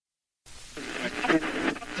I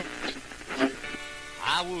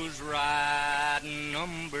was riding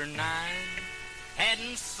number 9,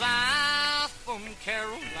 heading south from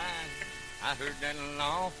Caroline. I heard that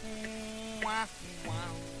long wow, wow,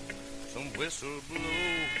 some whistle blow.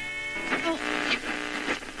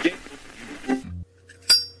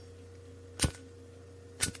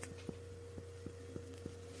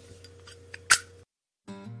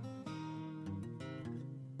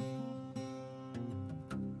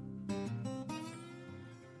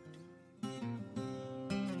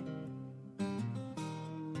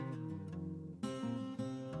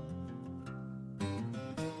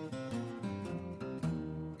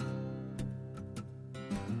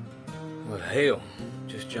 Well, hell,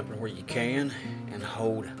 just jumping where you can and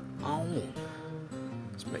hold on.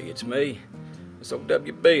 It's me. It's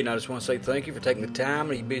OWB, and I just want to say thank you for taking the time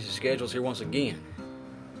and your busy schedules here once again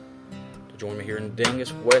to join me here in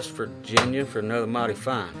Dingus, West Virginia for another mighty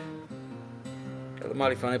fine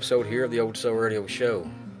episode here of the Old Soul Radio Show.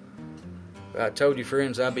 I told you,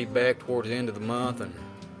 friends, I'd be back towards the end of the month, and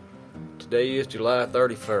today is July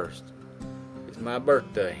 31st. It's my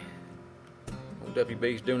birthday.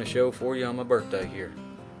 WB's doing a show for you on my birthday here.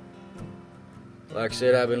 Like I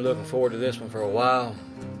said, I've been looking forward to this one for a while.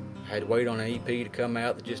 I had to wait on an EP to come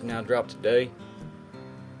out that just now dropped today.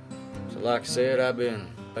 So like I said, I've been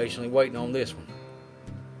patiently waiting on this one.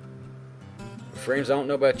 Friends, I don't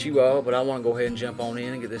know about you all, but I want to go ahead and jump on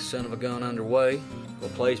in and get this son of a gun underway. We'll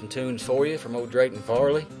play some tunes for you from old Drayton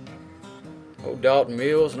Farley, old Dalton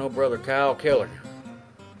Mills, and old brother Kyle Keller.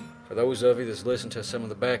 For those of you that's listened to some of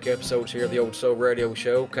the back episodes here of the Old Soul Radio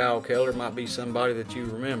Show, Kyle Keller might be somebody that you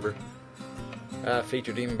remember. I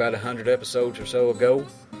featured him about 100 episodes or so ago.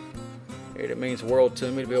 It means the world to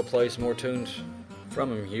me to be able to play some more tunes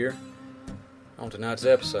from him here on tonight's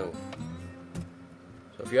episode.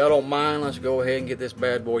 So if y'all don't mind, let's go ahead and get this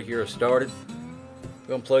bad boy here started. I'm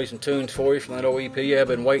going to play some tunes for you from that old EP I've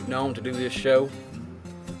been waiting on to do this show.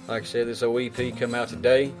 Like I said, this old EP come out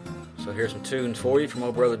today. So here's some tunes for you from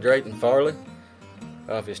old brother Drayton Farley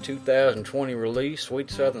off his 2020 release, Sweet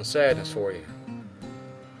Southern Sadness for you.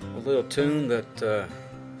 A little tune that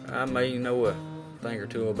I may know a thing or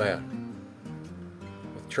two about.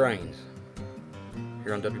 With Trains.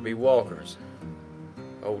 Here on WB Walker's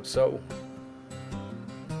Old Soul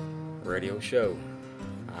Radio Show.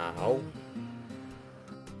 Ow.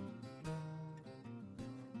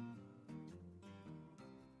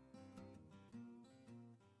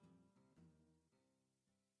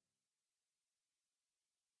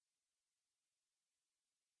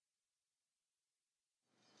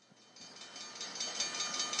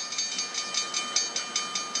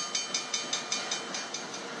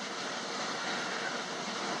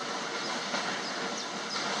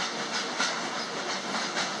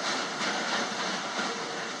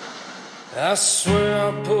 I swear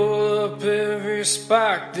I'll pull up every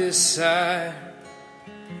spike this side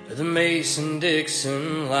of the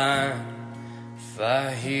Mason-Dixon line if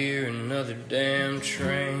I hear another damn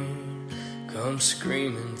train come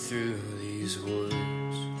screaming through these woods.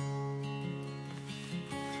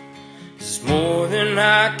 It's more than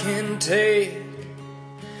I can take,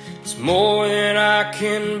 it's more than I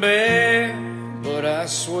can bear, but I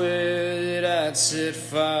swear that I'd set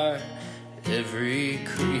fire every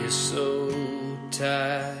creosote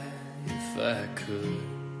tie if I could.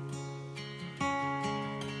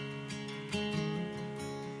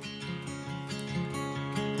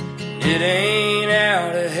 It ain't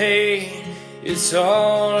out of hate, it's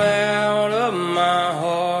all out of my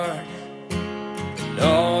heart. And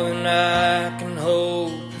all that I can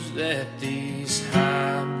hope is that these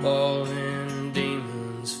high-balling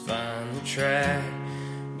demons find the track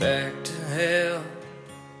back to hell.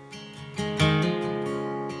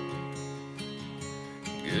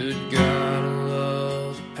 Good God, I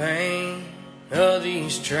love the pain of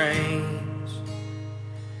these trains.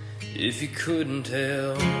 If you couldn't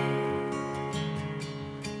tell,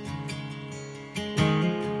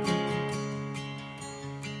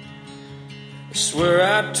 I swear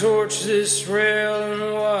I'd torch this rail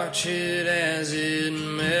and watch it as it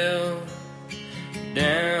melts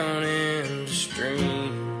down into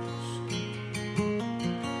streams.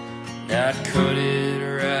 And I'd cut it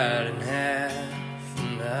right in half,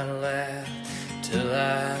 and I'd laugh till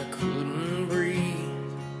I couldn't breathe.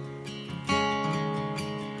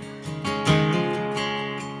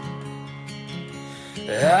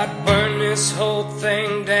 I'd burn this whole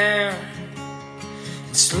thing down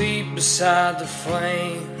and sleep beside the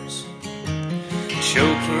flames,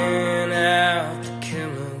 choking out the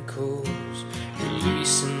chemicals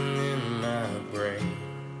releasing in my brain.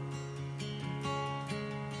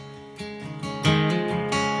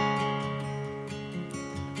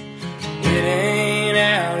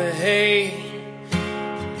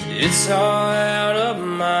 it's all out of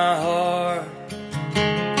my heart.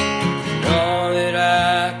 And all that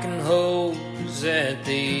I can hope is that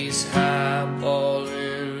these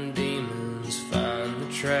highballing demons find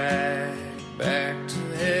the track back to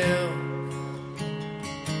hell.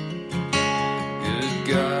 Good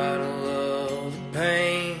God, I love the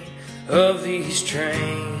pain of these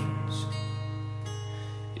trains.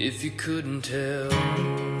 If you couldn't tell.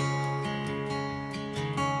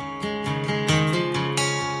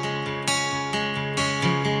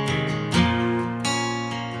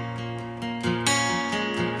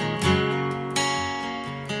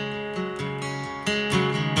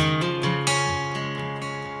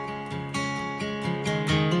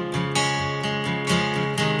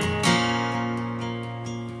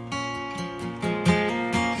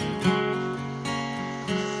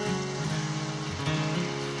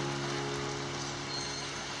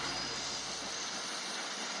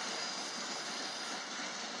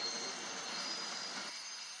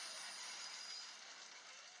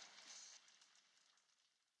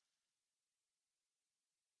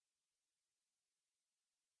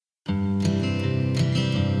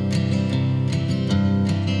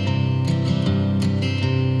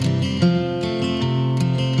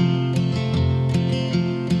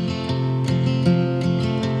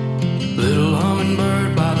 Little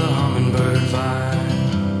hummingbird by the hummingbird vine.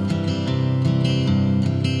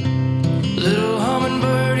 Little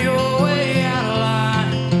hummingbird, you're way out of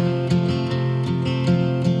line.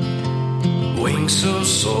 Wings so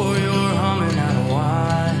sore, you're humming out of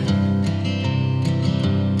wine.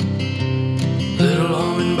 Little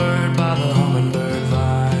hummingbird by the hummingbird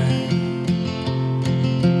vine.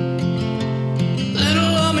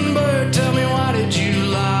 Little hummingbird, tell me, why did you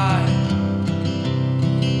lie?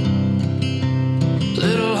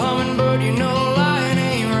 Little hummingbird, you know lying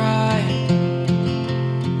ain't right.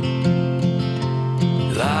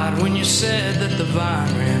 Lied when you said that the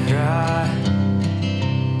vine ran dry.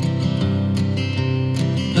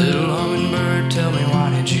 Little hummingbird, tell me, why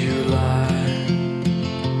did you lie?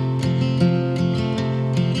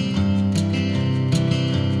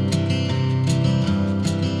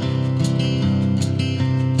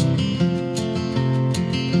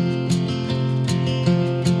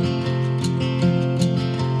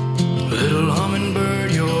 Little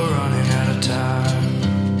hummingbird, you're running out of time.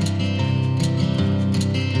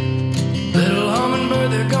 Little hummingbird,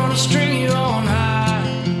 they're gonna string you on high.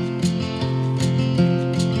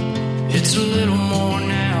 It's a little more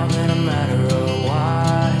now than a matter of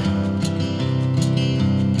why.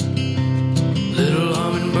 Little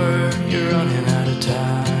hummingbird, you're running out of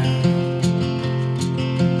time.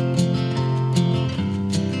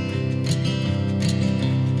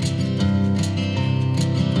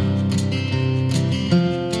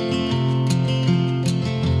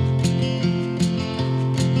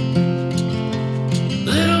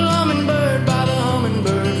 Little hummingbird by the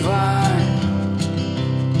hummingbird vine.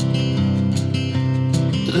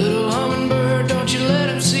 Little hummingbird, don't you let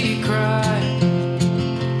him see you cry.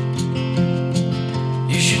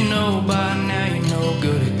 You should know by now you're no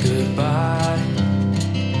good at goodbye.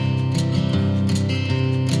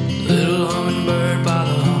 Little hummingbird by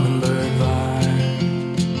the hummingbird vine.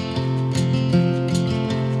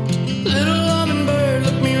 Little hummingbird,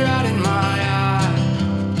 look me right in my eye.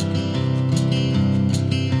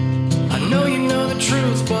 I know you know the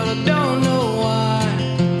truth, but I don't know why.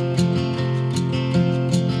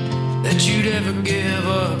 That you'd ever give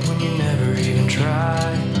up when you never even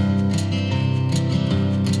tried.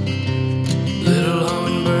 Little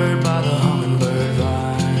hummingbird by the hummingbird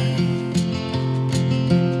vine.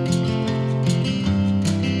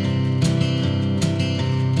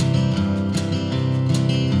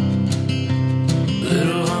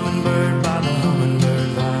 Little hummingbird by the hummingbird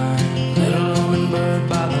vine. Little hummingbird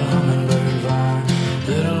by the hummingbird vine.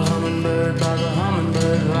 Little hummingbird by the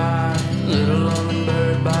hummingbird vine. Little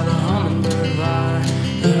hummingbird by the hummingbird vine.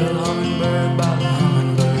 Little hummingbird by the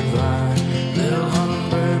hummingbird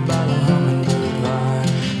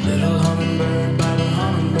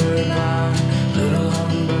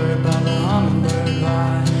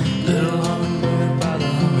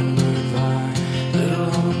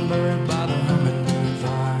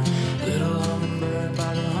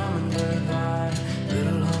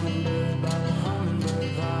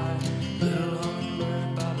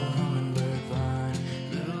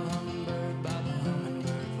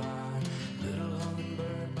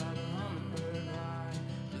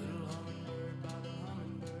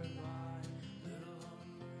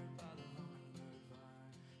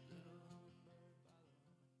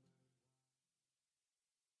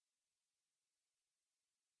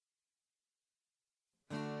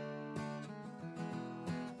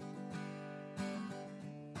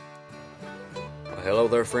Hello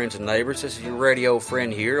there, friends and neighbors. This is your radio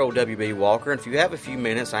friend here, OWB Walker, and if you have a few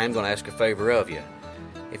minutes, I am going to ask a favor of you.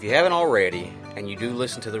 If you haven't already, and you do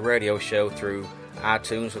listen to the radio show through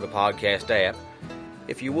iTunes or the podcast app,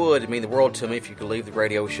 if you would, it'd mean the world to me if you could leave the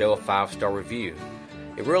radio show a 5-star review.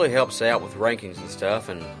 It really helps out with rankings and stuff,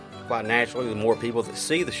 and quite naturally, the more people that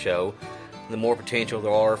see the show, the more potential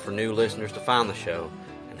there are for new listeners to find the show.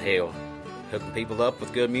 And hell, hooking people up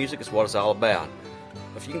with good music is what it's all about.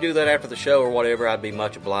 If you can do that after the show or whatever, I'd be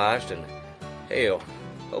much obliged. And hell,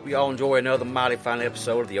 hope you all enjoy another mighty fine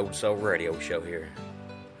episode of the Old Soul Radio Show here.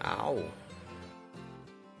 Ow.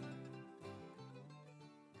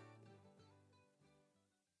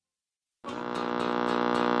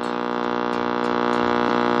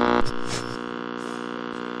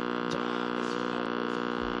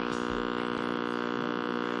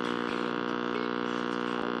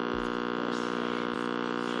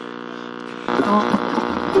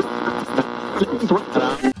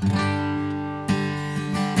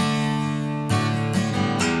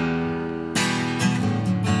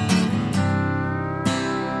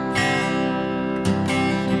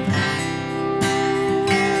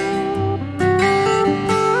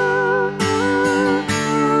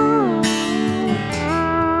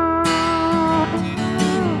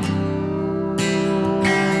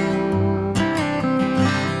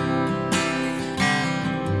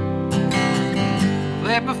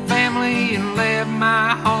 Left my family and left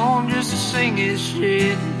my home just to sing this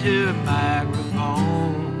shit into a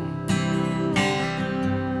microphone.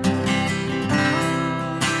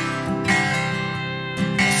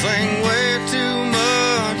 I sing way too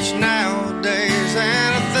much nowadays,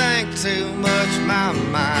 and I think too much, my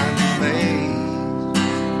mind fades.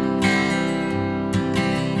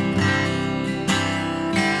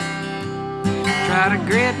 Try to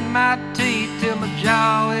grit my teeth till my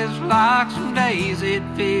jaw is locked. Some days it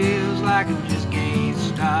feels like I just can't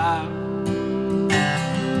stop.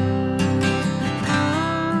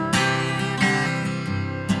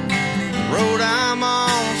 The road I'm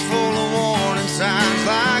on's full of warning signs,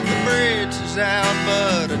 like the bridge is out,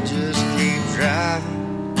 but I just keep driving.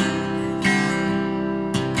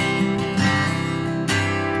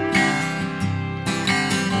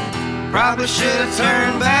 Probably should have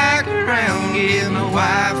turned back around, give my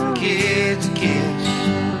wife and kids a kiss,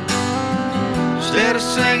 instead of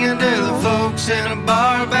singing to the folks in a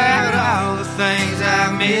bar about all the things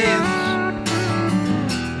I miss.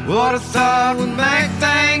 What I thought would make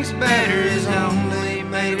things better has only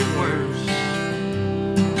made it worse.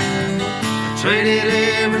 I traded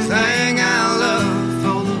everything I love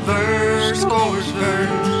for the verse, chorus,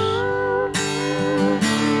 verse.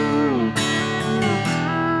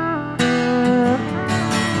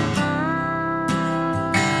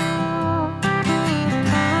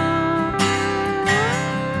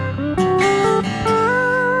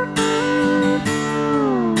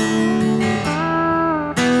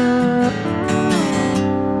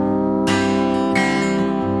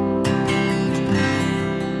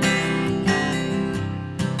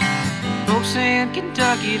 In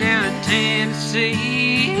Kentucky down in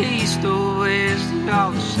Tennessee, east or west, they're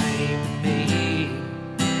all the same to me.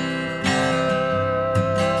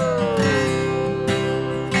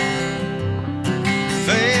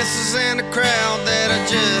 Faces in the crowd that I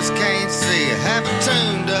just can't see. I have a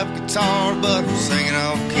tuned up guitar, but I'm singing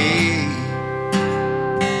off key.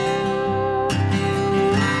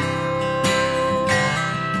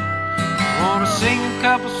 Wanna sing a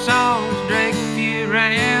couple songs, drink a few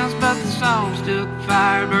rounds, but the songs took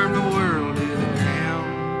fire, burned the world to the ground.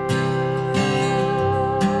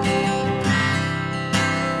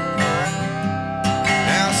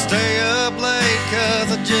 Now I stay up late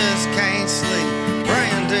 'cause I just can't sleep,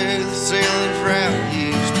 praying to the ceiling for how it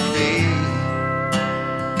used to be.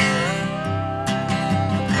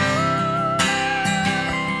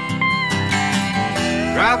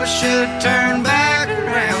 Probably should have turned back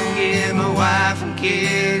around, give my wife and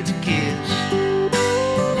kids a kiss,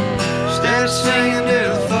 instead of singing to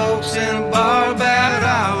the folks in a bar about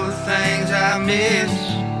all the things I miss.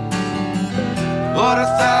 What I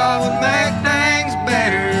thought would make things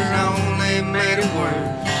better has only made it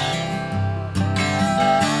worse.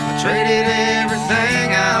 I traded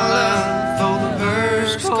everything I love for the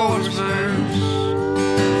verse, chorus, verse.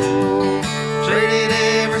 Traded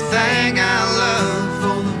everything I love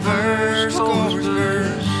for the verse, chorus,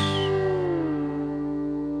 verse.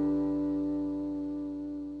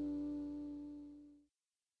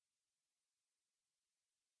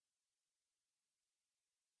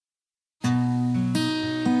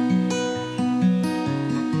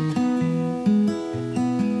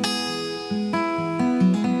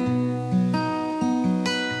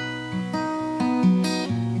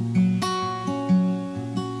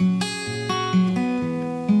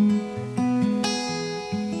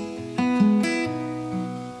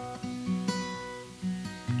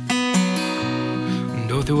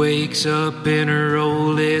 wakes up in her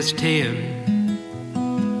old S10,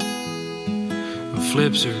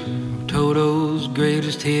 flips her Toto's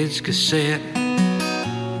greatest hits cassette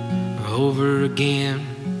over again.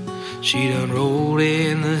 She done rolled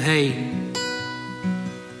in the hay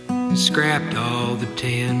and scrapped all the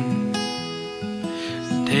tin,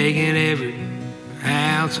 taking every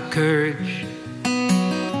ounce of courage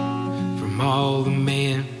from all the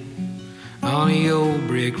men on the old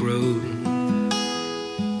brick road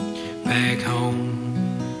back home.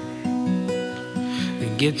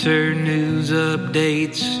 And gets her news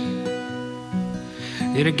updates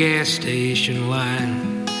in a gas station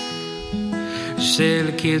line. She said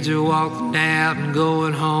the kids are walking out and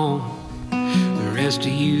going home. The rest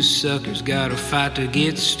of you suckers gotta fight to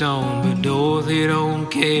get stoned. But Dorothy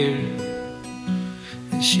don't care.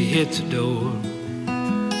 And she hits the door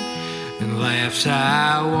and laughs.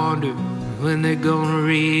 I wonder when they're gonna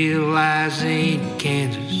realize they ain't in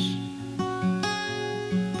Kansas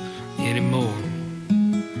anymore.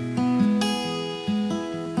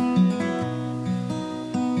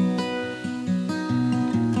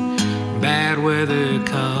 Bad weather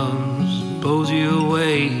comes, blows you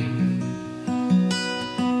away.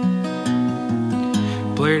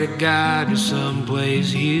 Pray to God to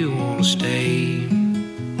someplace you wanna stay.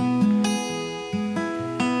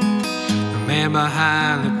 The man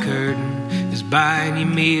behind the curtain is buying you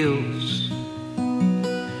meals,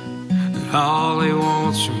 but all he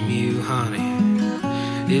wants from you, honey,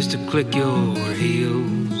 is to click your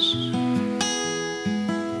heels.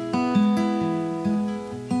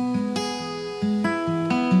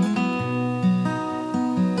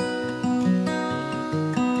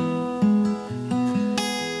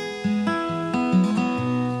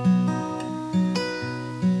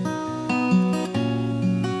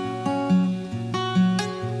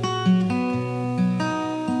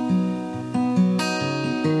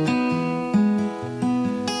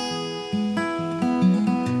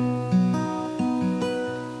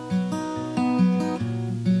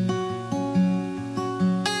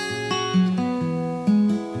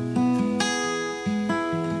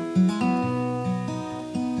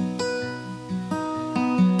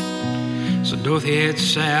 So Dorothy heads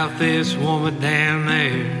south, this woman down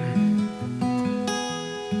there.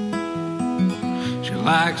 She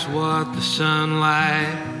likes what the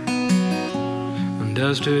sunlight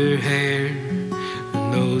does to her hair,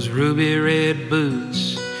 and those ruby red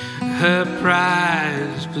boots, her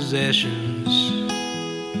prized possessions.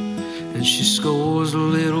 And she scores a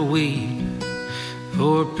little weed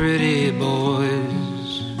for a pretty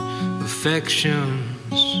boy's affections.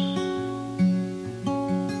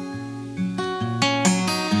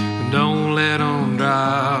 Don't let them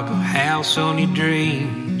drop a house on your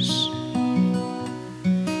dreams.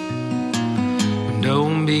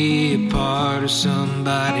 Don't be a part of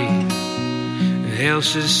somebody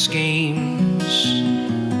else's schemes.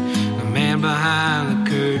 The man behind the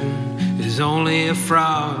curtain is only a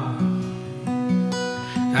fraud.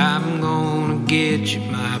 I'm gonna get you,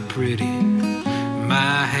 my pretty,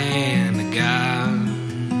 my hand to God.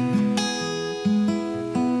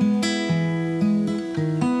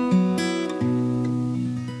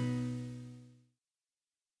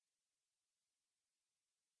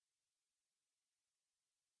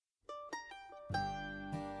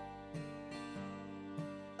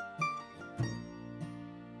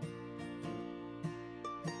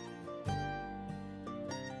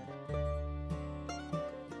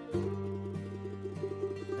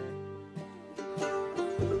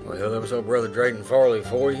 Well, that was old brother Drayton Farley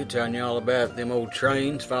for you, telling you all about them old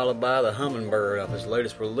trains, followed by the Hummingbird off his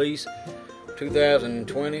latest release,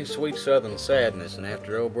 2020, Sweet Southern Sadness. And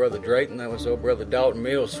after old brother Drayton, that was old brother Dalton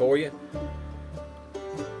Mills for you,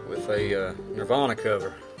 with a Nirvana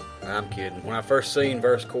cover. I'm kidding. When I first seen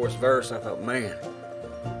verse, chorus, verse, I thought, man,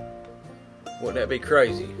 wouldn't that be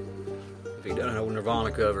crazy if he done an old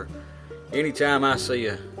Nirvana cover? Anytime I see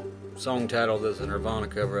a song title that's a Nirvana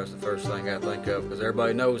cover, that's the first thing I think of, because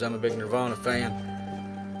everybody knows I'm a big Nirvana fan.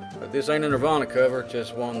 But this ain't a Nirvana cover,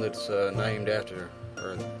 just one that's named after,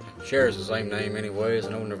 or shares the same name anyway, as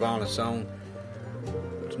an old Nirvana song.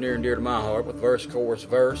 It's near and dear to my heart, with verse, chorus,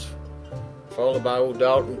 verse, followed by old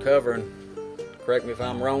Dalton covering, correct me if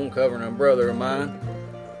I'm wrong, covering a brother of mine,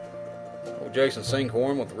 old Jason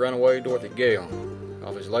Sinkhorn with Runaway Dorothy Gale,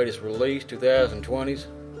 off his latest release, 2020's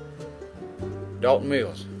Dalton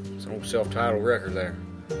Mills. It's an old self-titled record there.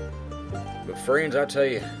 But friends, I tell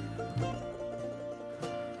you,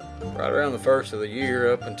 right around the first of the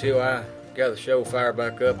year, up until I got the show fired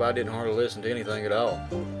back up, I didn't hardly listen to anything at all.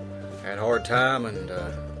 I had a hard time and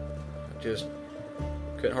just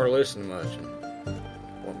couldn't hardly listen to much.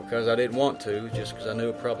 And because I didn't want to, just because I knew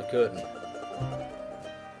I probably couldn't.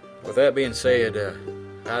 With that being said,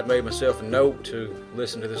 I'd made myself a note to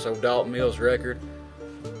listen to this old Dalton Mills record,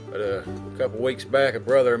 but a couple weeks back, a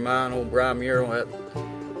brother of mine, old Brian Murrell, out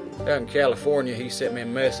in California, he sent me a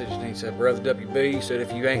message and he said, "Brother WB," he said,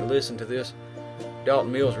 "if you ain't listened to this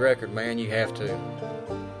Dalton Mills record, man, you have to."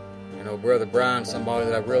 You know, Brother Brian's somebody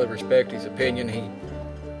that I really respect his opinion. He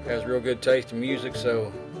has real good taste in music,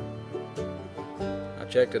 so I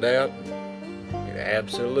checked it out. It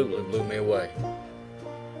absolutely blew me away.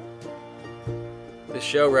 This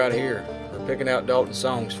show right here, for picking out Dalton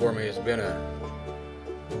songs for me, has been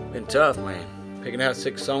tough, man. Picking out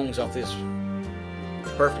 6 songs off this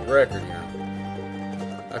perfect record, you know.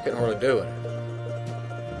 I couldn't hardly do it.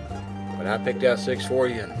 But I picked out 6 for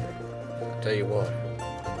you, and I'll tell you what,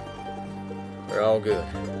 they're all good.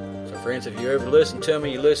 So friends, if you ever listen to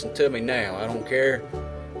me, you listen to me now. I don't care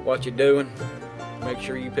what you're doing. Make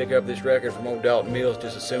sure you pick up this record from old Dalton Mills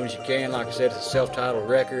just as soon as you can. Like I said, it's a self-titled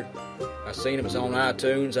record. I've seen it was on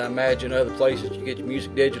iTunes. I imagine other places you get your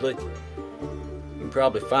music digitally. You can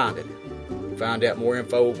probably find it. Find out more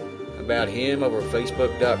info about him over at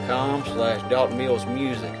facebook.com/Dalton Mills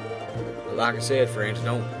Music. But like I said, friends,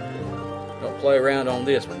 don't play around on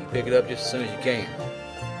this one. You pick it up just as soon as you can.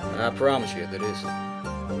 And I promise you that it's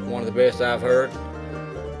one of the best I've heard.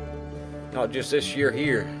 Not just this year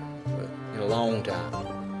here, but in a long time.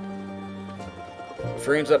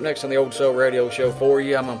 Friends, up next on the Old Soul Radio Show for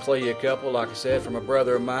you, I'm going to play you a couple, like I said, from a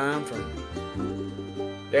brother of mine from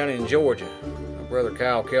down in Georgia. My brother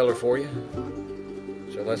Kyle Keller for you.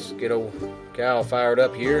 So let's get old Kyle fired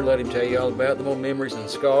up here and let him tell you all about the More Memories and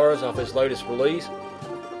Scars off his latest release.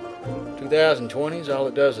 2020's All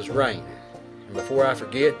It Does Is Rain. And before I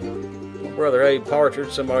forget, my brother Abe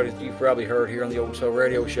Partridge, somebody that you've probably heard here on the Old Soul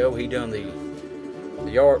Radio Show, he done the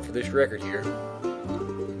art for this record here.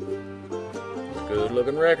 Good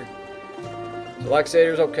looking record. So like I said,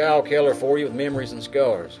 here's old Kyle Keller for you with Memories and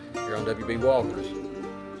Scars here on WB Walker's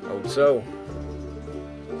Old Soul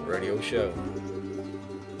Radio Show.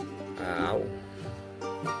 Ow.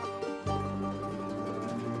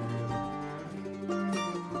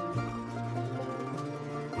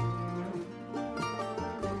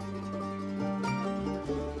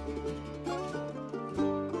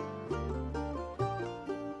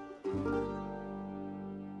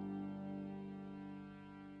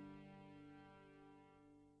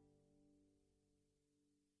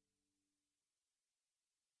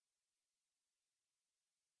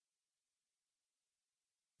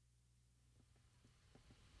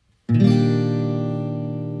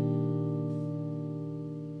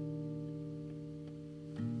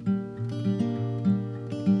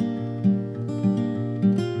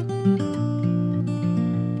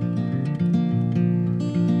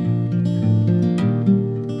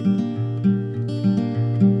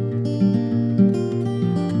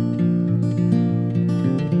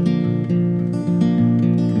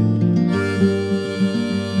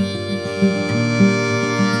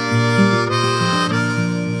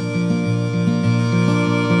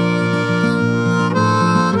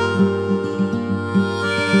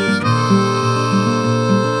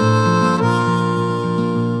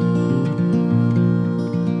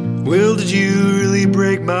 Well, did you really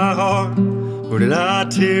break my heart? Or did I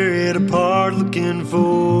tear it apart looking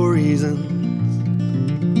for reasons?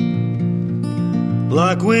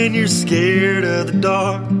 Like when you're scared of the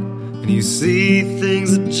dark and you see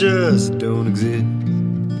things that just don't exist.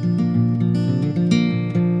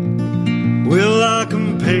 Well, I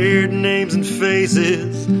compared names and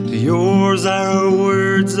faces to yours. I wrote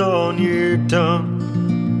words on your tongue,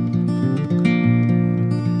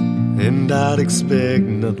 and I'd expect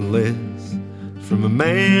nothing less from a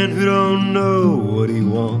man who don't know what he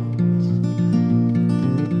wants.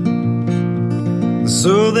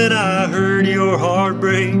 So then I heard your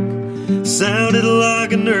heartbreak. Sounded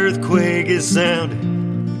like an earthquake. It sounded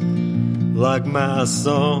like my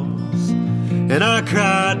songs. And I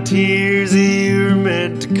cried tears that you were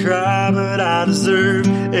meant to cry, but I deserved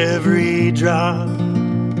every drop.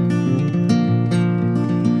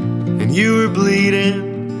 And you were bleeding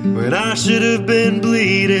when I should have been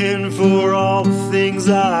bleeding for all the things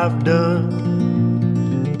I've done.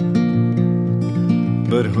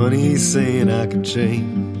 But honey, saying I could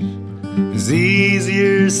change is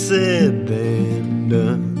easier said than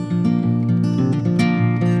done.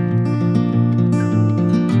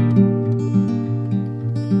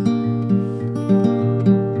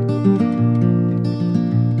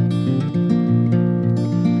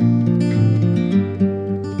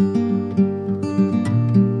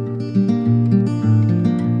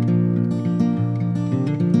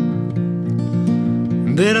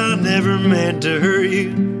 that I never meant to hurt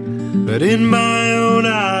you, but in my own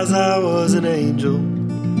eyes I was an angel.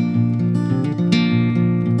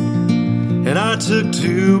 And I took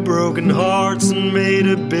two broken hearts and made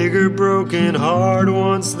a bigger broken heart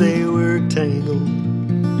once they were tangled.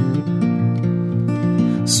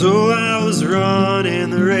 So I was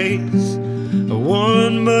running the race, I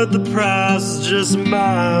won, but the prize was just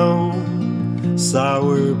my own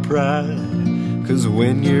sour pride. 'Cause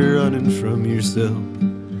when you're running from yourself,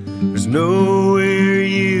 there's nowhere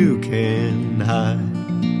you can hide.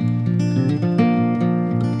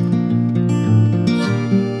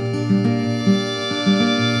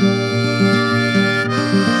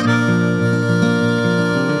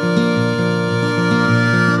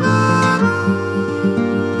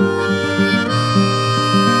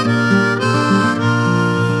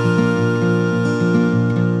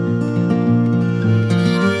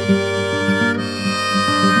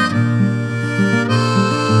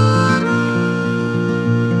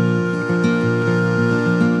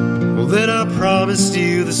 Promised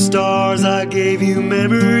you the stars, I gave you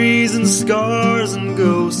memories and scars and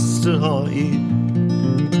ghosts to haunt you.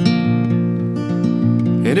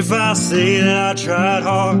 And if I say that I tried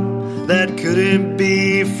hard, that couldn't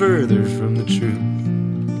be further from the truth.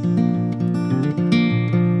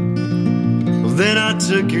 Well, then I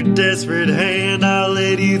took your desperate hand, I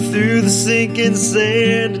led you through the sinking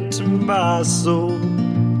sand into my soul.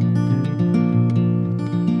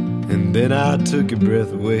 And then I took your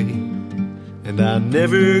breath away, and I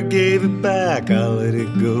never gave it back, I let it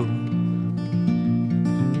go.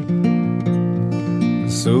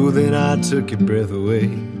 So then I took your breath away,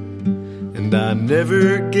 and I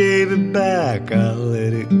never gave it back, I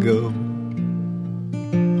let it go.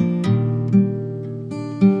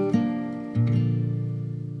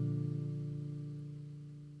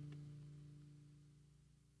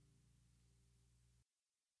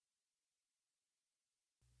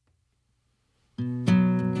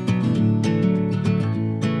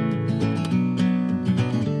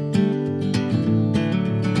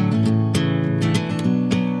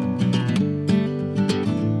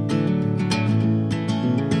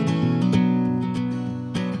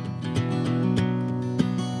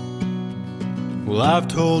 Well, I've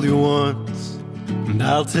told you once, and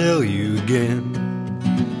I'll tell you again.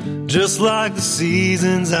 Just like the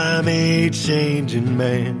seasons, I'm a changing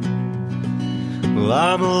man. Well,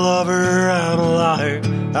 I'm a lover, I'm a liar,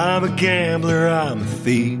 I'm a gambler, I'm a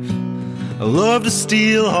thief. I love to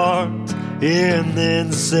steal hearts and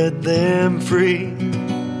then set them free.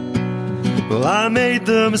 Well, I made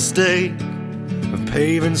the mistake of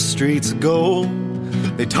paving streets of gold.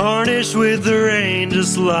 They tarnish with the rain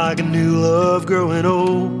just like a new love growing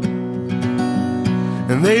old.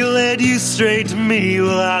 And they led you straight to me,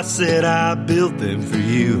 well I said I built them for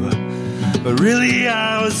you. But really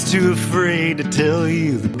I was too afraid to tell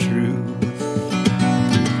you the truth,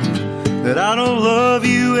 that I don't love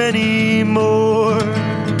you anymore.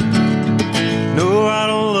 No, I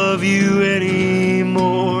don't love you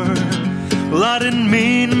anymore. Well, I didn't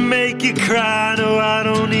mean to make you cry, no, I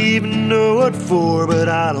don't even know what for, but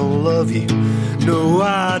I don't love you, no,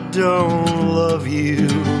 I don't love you.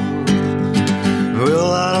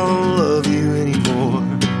 Well, I don't love you anymore.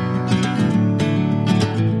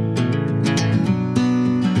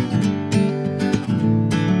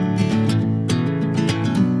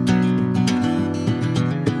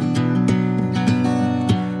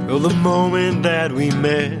 Well, the moment that we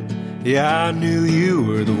met, yeah, I knew you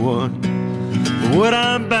were the one. What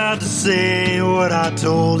I'm about to say, what I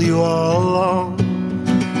told you all along.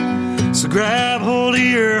 So grab hold of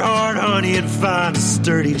your heart, honey, and find a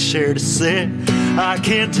sturdy chair to sit. I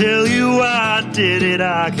can't tell you why I did it,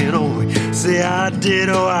 I can only say I did.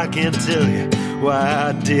 Oh, I can't tell you why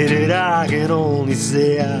I did it, I can only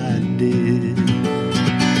say I did.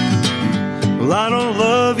 Well, I don't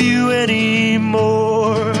love you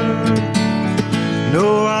anymore.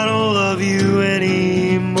 No, I don't love you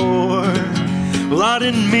anymore. Well, I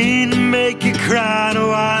didn't mean to make you cry,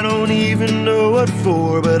 no, I don't even know what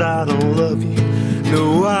for, but I don't love you,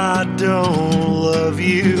 no, I don't love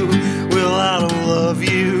you. Well, I don't love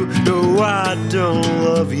you, no, I don't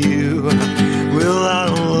love you. Well, I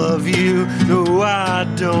don't love you, no, I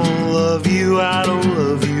don't love you, I don't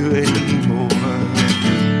love you anymore.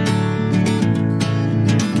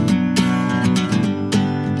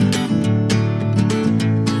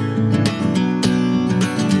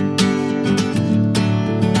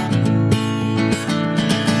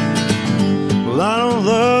 I don't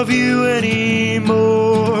love you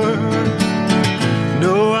anymore.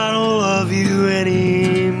 No, I don't love you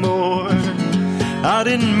anymore. I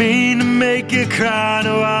didn't mean to make you cry.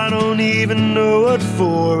 No, I don't even know what for.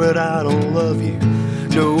 for, but I don't love you.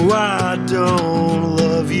 No, I don't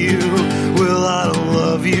love you. Well, I don't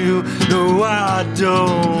love you. No, I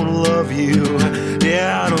don't love you.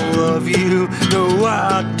 Yeah, I don't love you. No,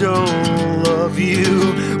 I don't love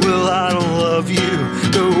you. Well, I don't love you.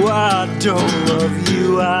 No, I don't love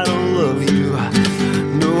you. I don't love you.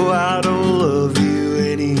 No, I don't love you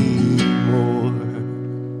anymore.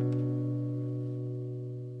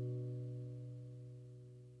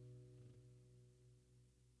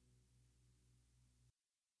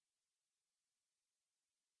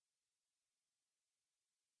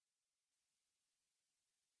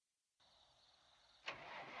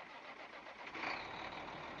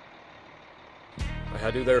 How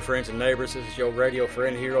do there, friends and neighbors? This is your radio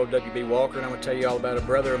friend, Hero W.B. Walker, and I'm going to tell you all about a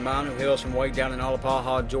brother of mine who hails from way down in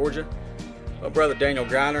Allapaha, Georgia. My brother Daniel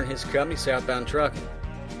Greiner and his company, Southbound Trucking.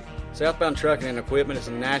 Southbound Trucking and Equipment is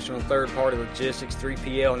a national and third-party logistics,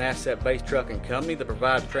 3PL, and asset-based trucking company that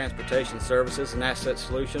provides transportation services and asset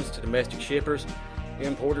solutions to domestic shippers,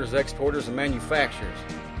 importers, exporters, and manufacturers.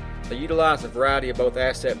 They utilize a variety of both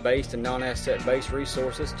asset-based and non-asset-based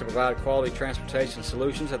resources to provide quality transportation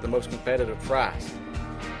solutions at the most competitive price.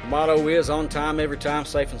 The motto is on time, every time,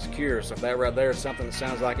 safe and secure. So if that right there is something that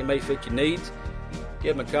sounds like it may fit your needs,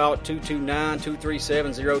 give them a call at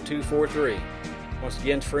 229-237-0243. Once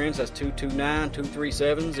again, friends, that's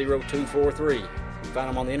 229-237-0243. You can find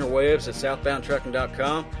them on the interwebs at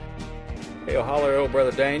southboundtrucking.com. Hell, holler at old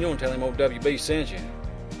brother Daniel and tell him old WB sends you.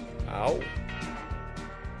 Oh.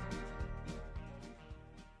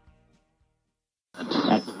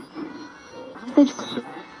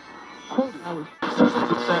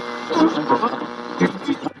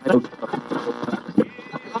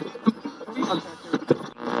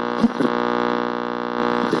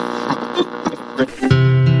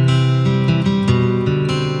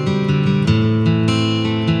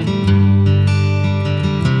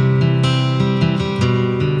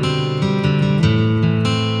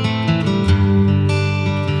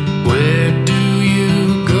 Where do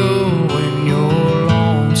you go when you're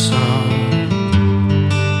lonesome?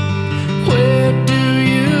 Where do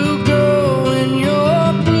you go when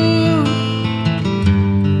you're blue?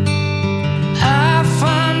 I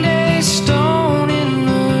find a stone in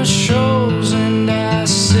the shows and I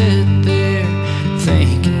sit there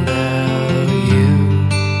thinking about you.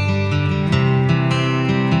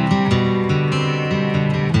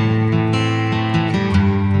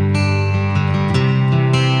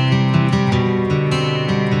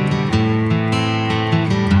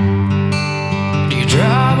 Do you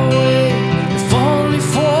drive away if only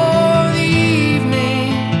for the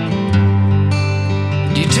evening?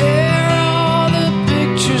 Do you tear all the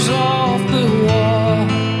pictures off the wall?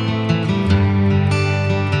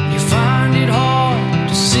 You find it hard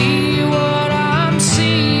to see what I'm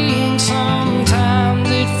seeing. Sometimes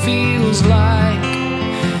it feels like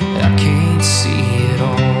I can't see it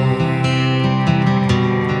all.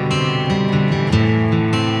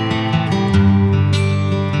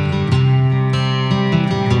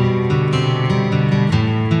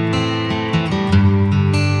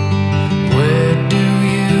 Where do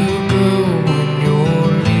you go when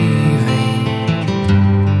you're leaving?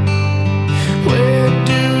 Where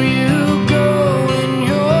do you go when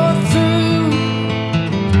you're through?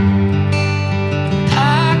 I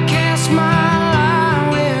cast my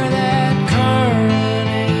line where that current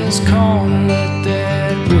is calm. Let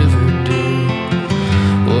that river do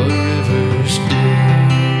what rivers do.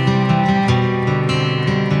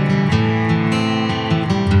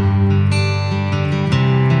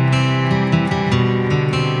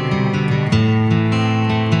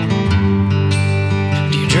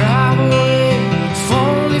 Do you drive away if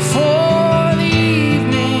only for the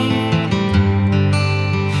evening?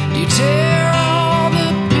 Do you tear all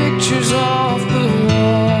the pictures off the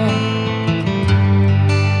wall?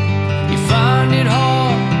 You find it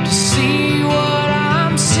hard to see what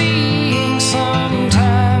I'm seeing.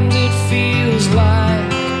 Sometimes it feels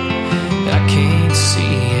like I can't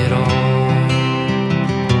see it all.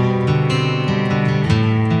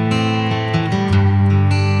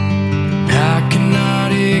 I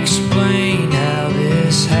cannot explain how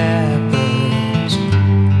this happens,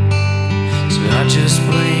 so I just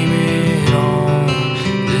blame it on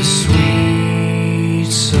this sweet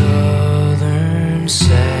southern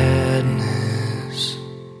sadness.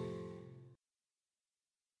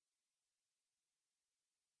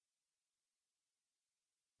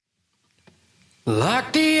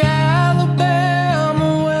 Like the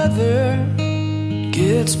Alabama weather,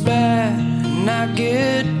 gets bad and I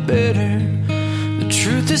get better. The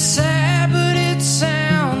truth is sad, but it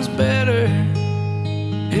sounds better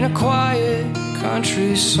in a quiet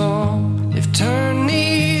country song. They've turned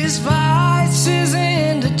these vices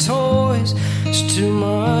into toys. There's too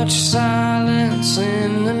much silence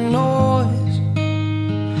in the noise,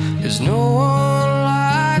 'cause no one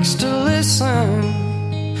likes to listen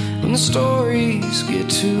when the stories get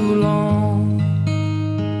too long.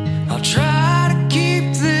 I'll try to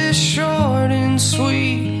keep this short and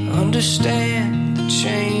sweet, understand the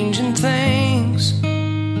changing things,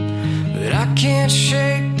 but I can't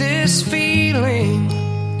shake this feeling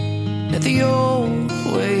that the old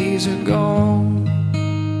ways are gone.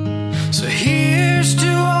 So here's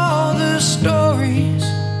to all the stories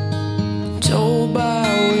told by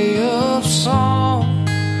way of song.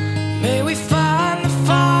 May we find the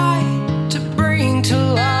fight to bring to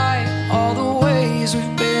light all the ways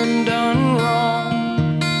we've been done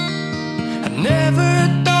wrong. I never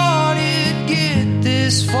thought it'd get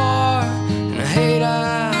this far, and I hate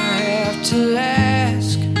I have to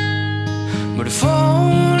ask, but if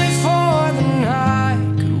only for the night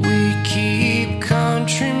could we keep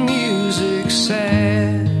country music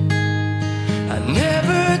sad. I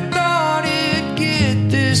never thought it'd get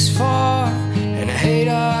this far, and I hate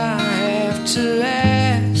I have to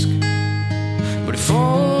ask, but if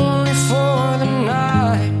only for the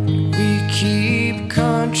night we keep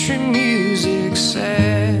country music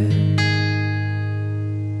sad.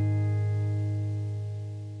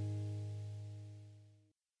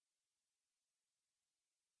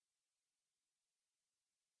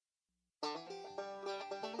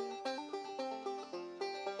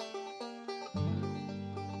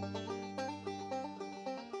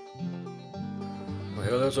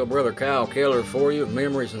 Well, that's old brother Kyle Keller for you,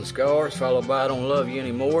 Memories and Scars, followed by I Don't Love You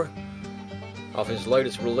Anymore. Off his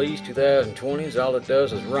latest release, 2020's All It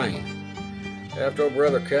Does Is Rain. After old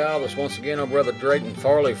brother Kyle, that's once again old brother Drayton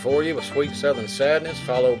Farley for you with Sweet Southern Sadness,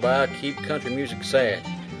 followed by Keep Country Music Sad.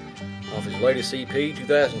 Off his latest EP,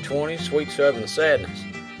 2020, Sweet Southern Sadness.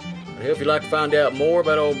 But if you'd like to find out more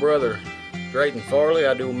about old brother Drayton Farley,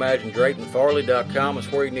 I do imagine DraytonFarley.com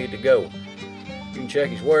is where you need to go. You can check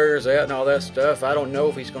his wares out and all that stuff. I don't know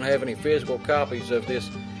if he's going to have any physical copies of this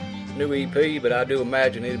new EP, but I do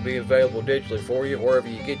imagine it'll be available digitally for you wherever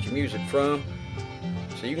you get your music from.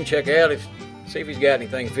 So you can check out see if he's got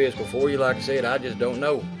anything physical for you. Like I said, I just don't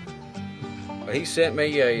know. But he sent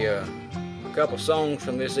me a couple songs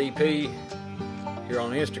from this EP here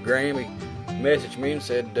on Instagram. He messaged me and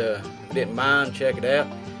said if I didn't mind, check it out.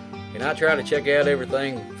 And I try to check out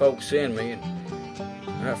everything folks send me, and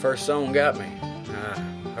that first song got me.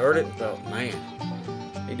 I heard it and thought, man,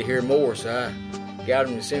 I need to hear more. So I got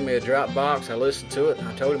him to send me a Dropbox. I listened to it, and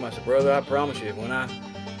I told him, I said, brother, I promise you, when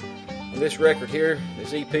this record here,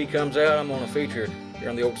 this EP comes out, I'm going to feature it here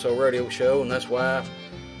on the Old Soul Radio Show, and that's why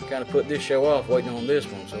I kind of put this show off waiting on this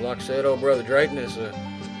one. So like I said, old brother Drayton, it's a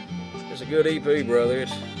good EP, brother.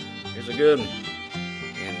 It's a good one.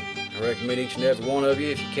 And I recommend each and every one of you,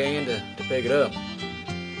 if you can, to pick it up.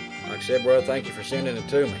 Like I said, brother, thank you for sending it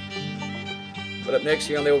to me. But up next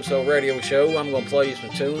here on the Old Soul Radio Show, I'm going to play you some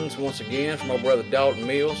tunes once again from my brother Dalton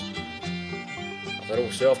Mills. That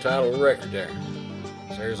old self-titled record there.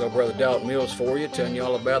 So here's old brother Dalton Mills for you, telling you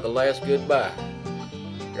all about The Last Goodbye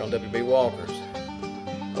here on WB Walker's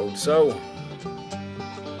Old Soul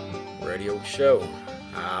Radio Show.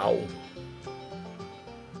 Ow.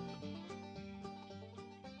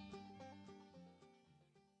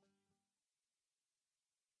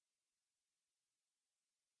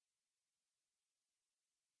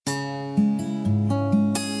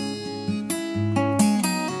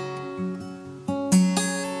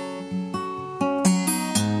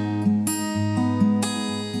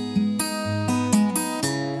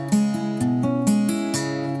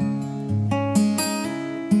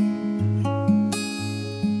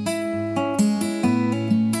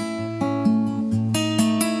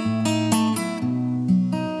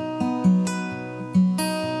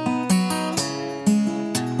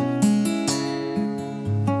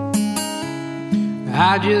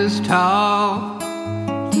 I just talk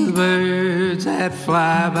to the birds that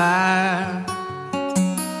fly by.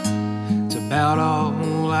 It's about all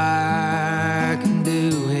I can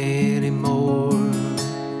do anymore.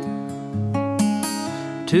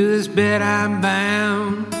 To this bed I'm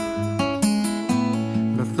bound,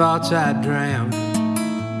 my thoughts I drown.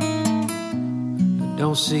 I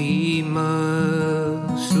don't see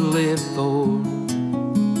much to live for.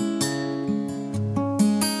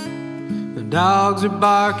 Dogs are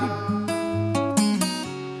barking,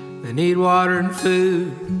 they need water and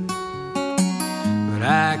food, but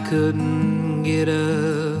I couldn't get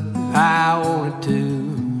up if I wanted to.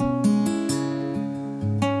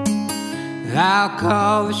 I'll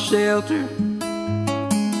call the shelter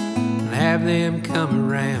and have them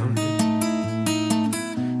come around.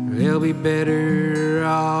 they'll be better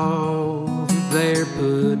off if they're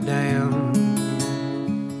put down.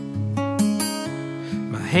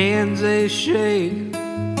 My hands they shake,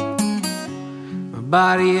 my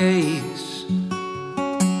body aches.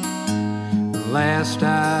 The last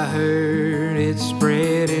I heard, it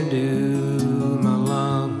spread into my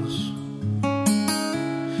lungs.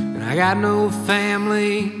 And I got no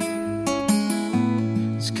family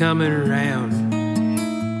that's coming around.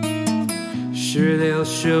 Sure, they'll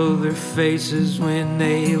show their faces when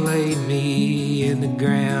they lay me in the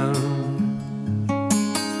ground.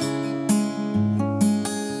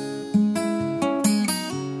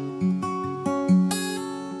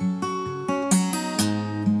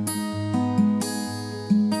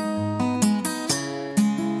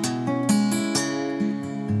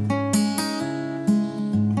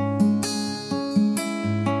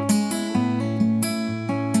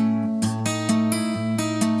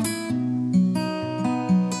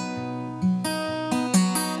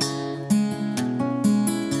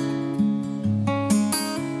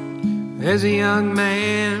 There's a young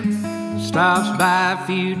man stops by a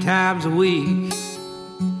few times a week.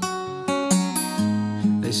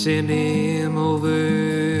 They send him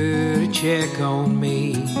over to check on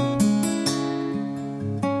me.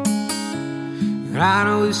 And I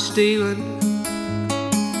know he's stealing.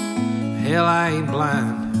 Hell, I ain't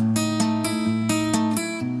blind.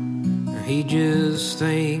 He just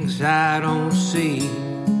thinks I don't see.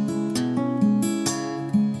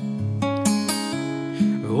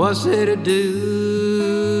 What's there to do?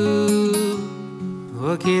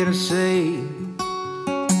 What can I say?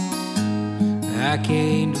 I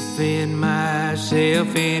can't defend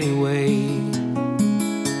myself anyway.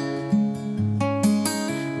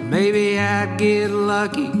 Maybe I'd get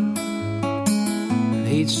lucky and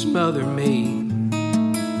he'd smother me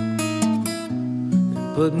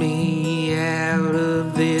and put me out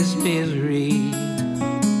of this misery.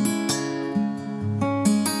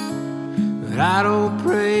 But I don't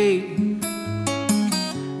pray,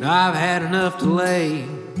 I've had enough to lay.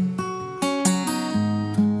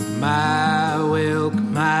 My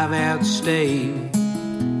welcome I've outstayed.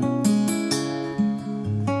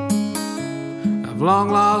 I've long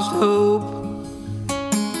lost hope,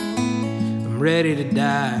 I'm ready to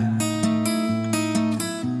die.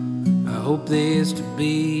 I hope this to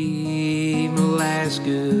be my last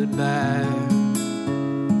goodbye.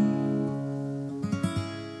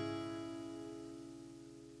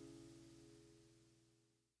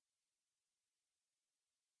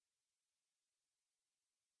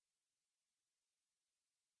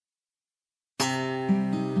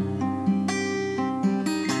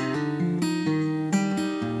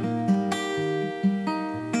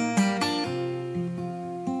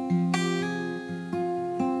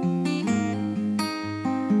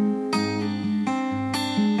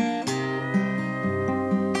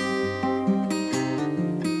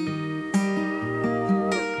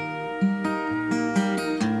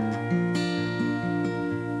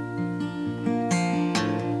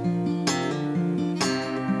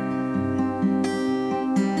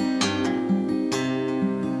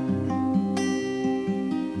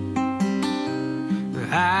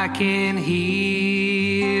 I can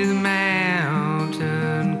hear the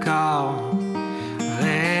mountain call,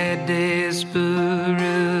 that desperate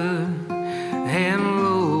and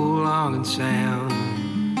low longing sound.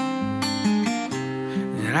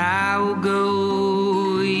 And I will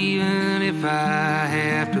go even if I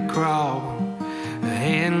have to crawl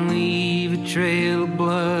and leave a trail of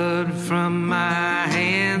blood from my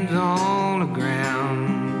hands on the ground.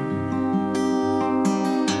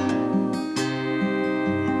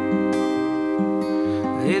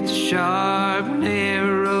 It's a sharp,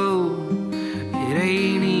 narrow road, it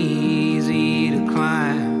ain't easy to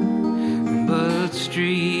climb, but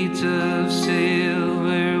streets of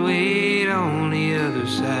silver wait on the other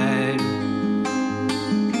side.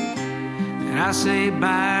 And I say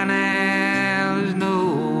bye now, there's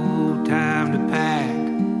no time to pack.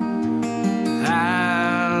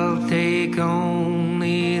 I'll take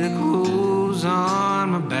only the clothes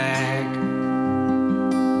on my back.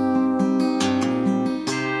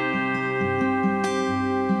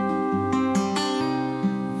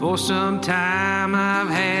 For some time I've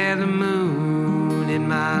had the moon in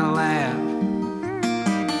my lap.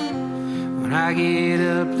 When I get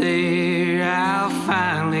up there, I'll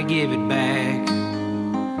finally give it back.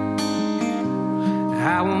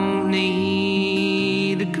 I won't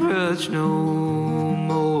need the crutch no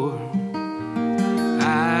more.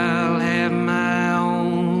 I'll have my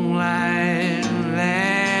own life,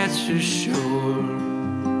 that's for sure.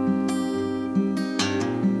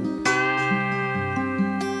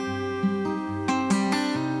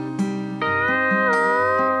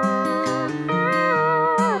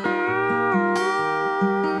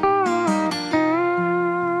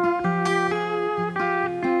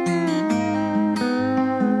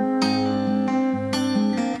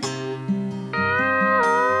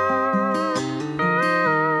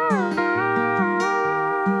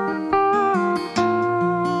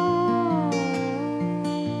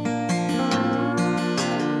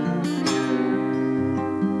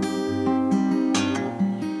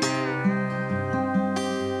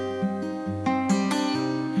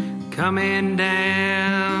 coming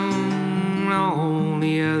down on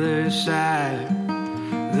the other side.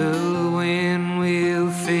 The wind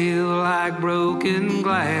will feel like broken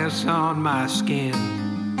glass on my skin,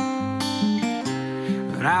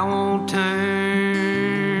 but I won't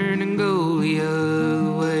turn and go the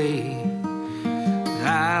other way.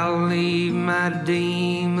 I'll leave my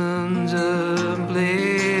demons up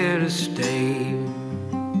there to stay.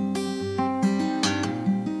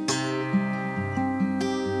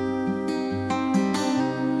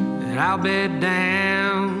 And I'll bed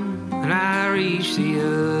down when I reach the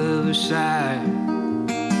other side.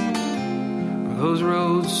 Those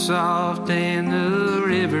roads soft and the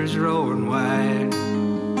river's roaring wide.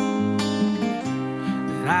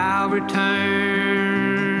 And I'll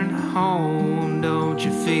return home, don't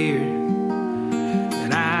you fear.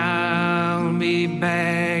 And I'll be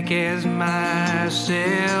back as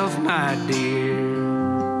myself, my dear.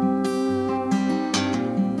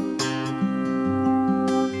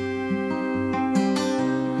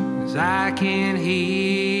 'Cause I can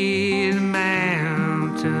hear the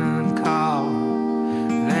mountain call,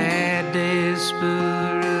 that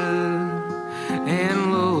desperate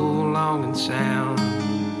and low longing sound.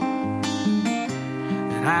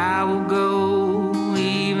 And I will go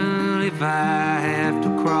even if I have to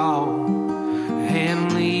crawl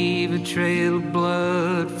and leave a trail of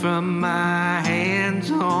blood from my hands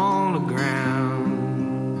on the ground.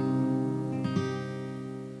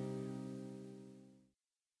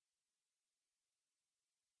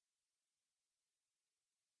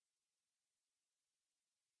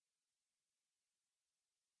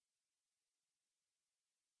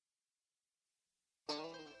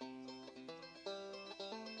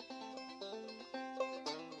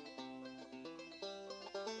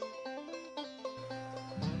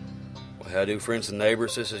 How do, friends and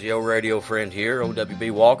neighbors? This is your radio friend here,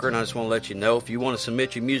 OWB Walker, and I just want to let you know if you want to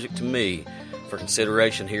submit your music to me for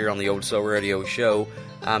consideration here on the Old Soul Radio Show,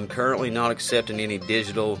 I'm currently not accepting any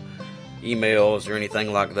digital emails or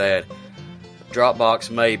anything like that. Dropbox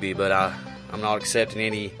maybe, but I'm not accepting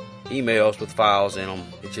any emails with files in them.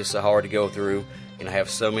 It's just so hard to go through, and I have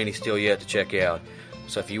so many still yet to check out.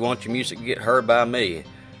 So if you want your music to get heard by me,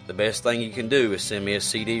 the best thing you can do is send me a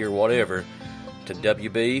CD or whatever to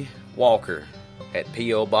WB Walker at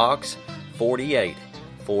P.O. Box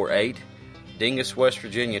 4848, Dingus, West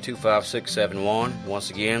Virginia 25671. Once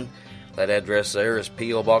again, that address there is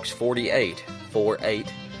P.O. Box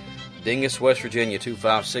 4848, Dingus, West Virginia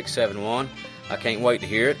 25671. I can't wait to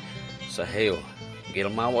hear it. So hell, get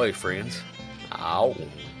on my way, friends. Ow.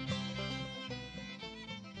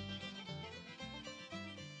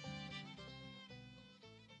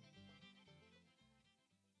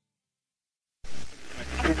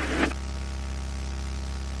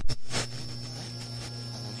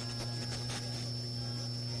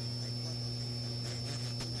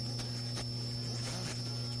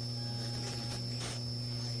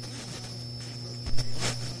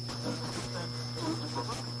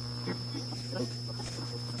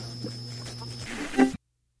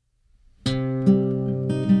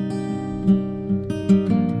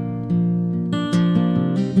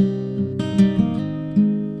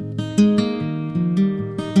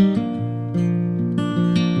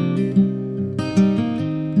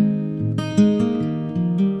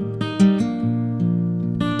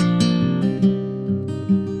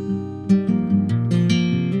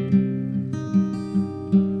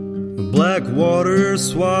 Blackwater,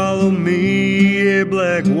 swallow me, yeah,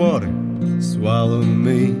 Blackwater, swallow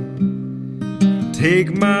me.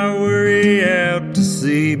 Take my worry out to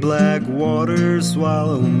sea, Blackwater,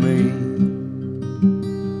 swallow me.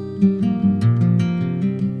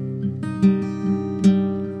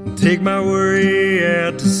 Take my worry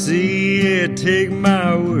out to sea, yeah, take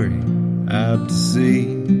my worry out to sea.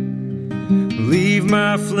 Leave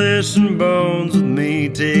my flesh and bones with me,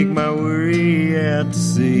 take my worry out to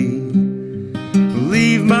sea.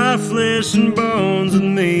 Leave my flesh and bones with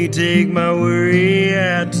me, take my worry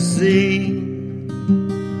out to sea.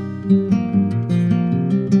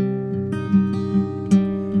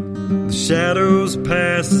 The shadows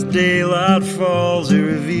pass as daylight falls, it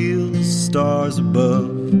reveals stars above.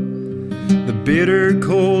 The bitter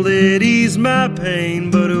cold, it eased my pain,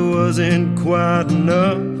 but it wasn't quite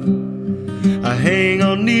enough. I hang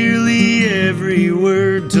on nearly every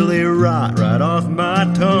word till they rot right off my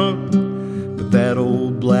tongue. That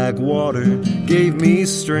old Blackwater gave me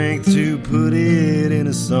strength to put it in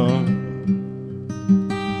a song.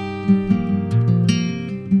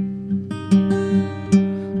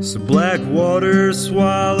 So Blackwater,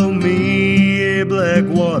 swallow me, yeah,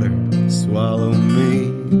 Blackwater, swallow me.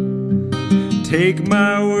 take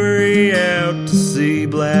my worry out to sea,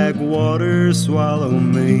 black water swallow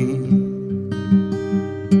me.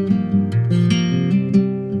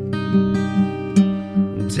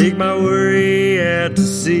 Take my worry out to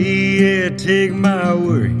sea, yeah, take my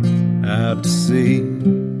worry out to sea.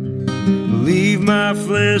 Leave my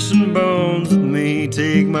flesh and bones with me,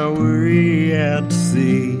 take my worry out to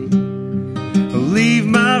sea. Leave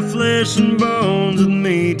my flesh and bones with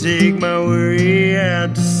me, take my worry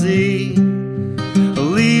out to sea.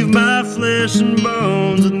 Leave my flesh and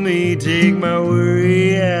bones with me, take my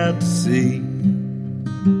worry out to sea.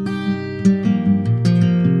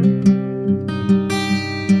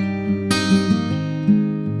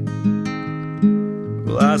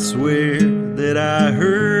 Well, I swear that I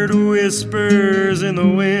heard whispers in the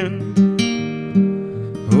wind.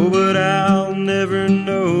 Oh, but I'll never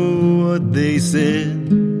know what they said.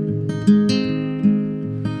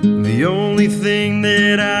 The only thing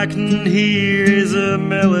that I can hear is a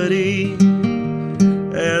melody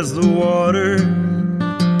as the water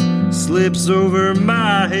slips over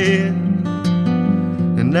my head.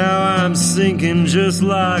 And now I'm sinking just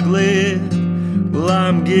like lead. Well,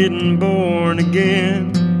 I'm getting born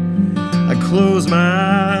again. I close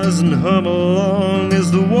my eyes and hum along as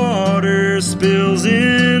the water spills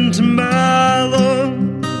into my lungs.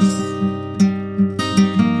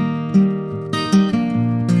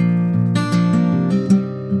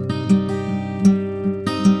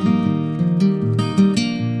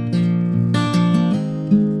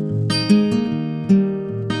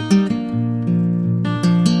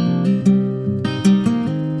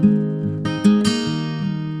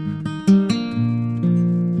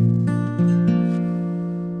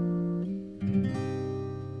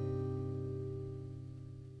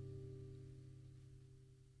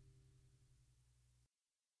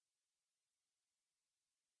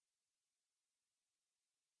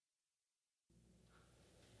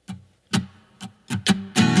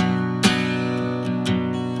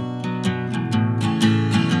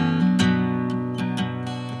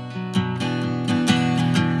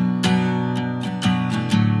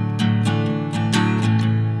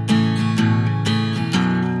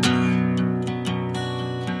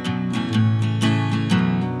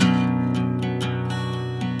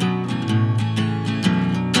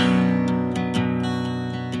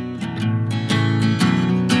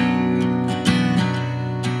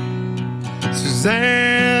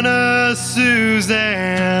 Susanna,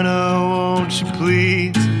 Susanna, won't you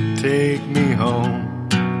please take me home?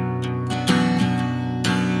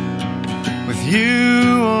 With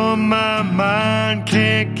you on my mind,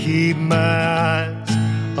 can't keep my eyes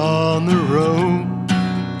on the road.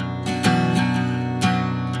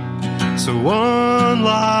 So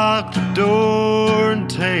unlock the door and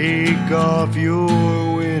take off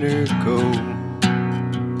your winter coat.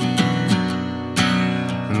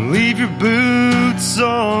 Leave your boots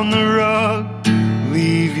on the rug,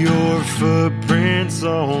 leave your footprints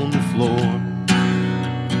on the floor.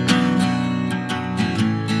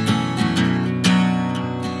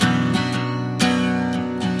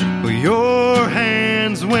 Well, your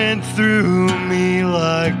hands went through me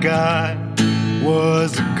like I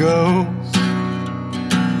was a ghost,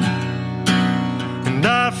 and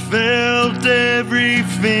I felt every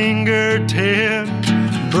fingertip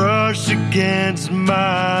brush against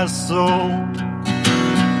my soul.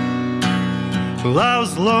 Well, I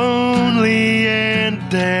was lonely and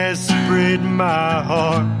desperate, my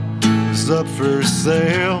heart was up for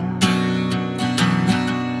sale.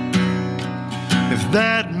 If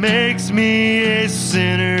that makes me a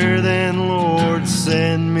sinner, then Lord,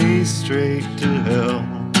 send me straight to hell.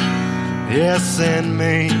 Yes, send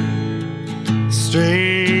me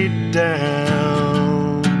straight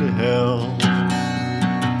down to hell.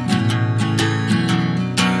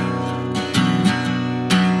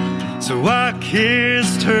 So I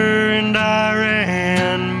kissed her and I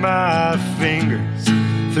ran my fingers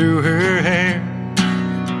through her hair,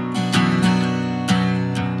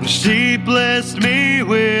 and she blessed me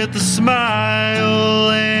with a smile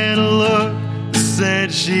and a look that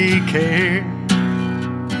said she cared.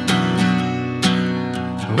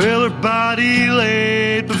 Well, her body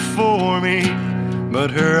laid before me,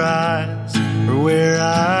 but her eyes were where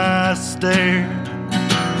I stared.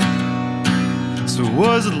 So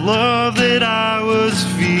was it love that I was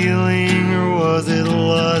feeling, or was it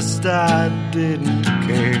lust I didn't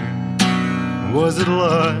care? Was it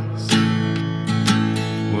lust?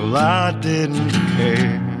 Well, I didn't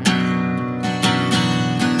care.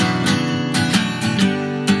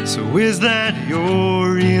 So is that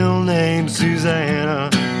your real name, Susanna?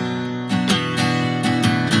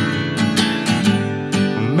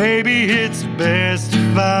 Maybe it's best if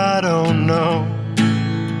if I don't know.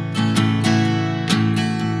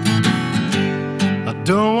 I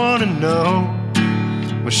don't want to know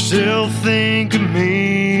what she'll think of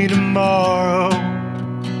me tomorrow.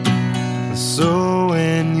 So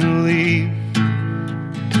when you leave,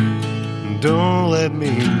 don't let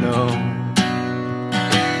me know.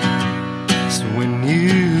 So when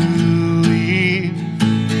you leave,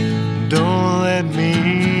 don't let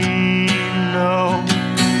me know.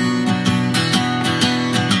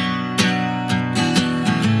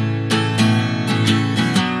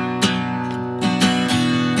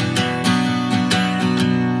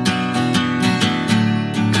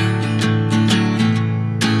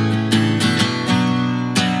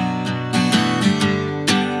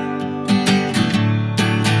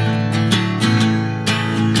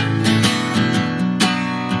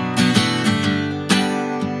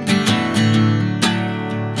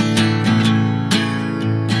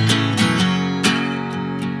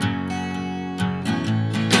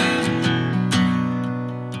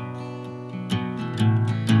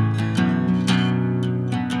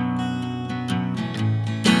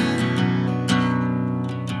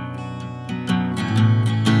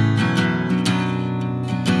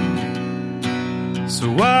 So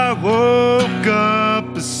I woke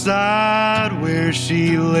up beside where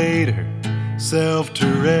she laid herself to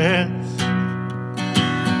rest.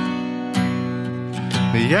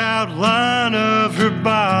 The outline of her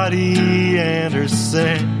body and her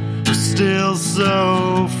scent was still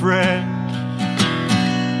so fresh.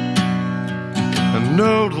 A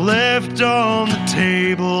note left on the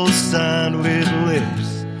table signed with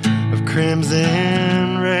lips of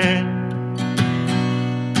crimson red.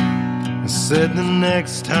 Said the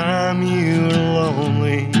next time you're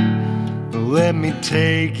lonely, let me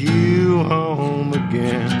take you home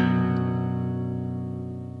again.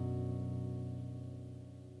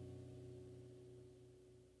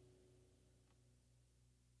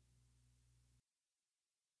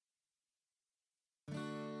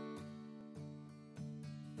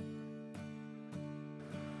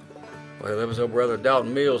 Well, that was old brother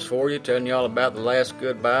Dalton Mills for you, telling y'all about The Last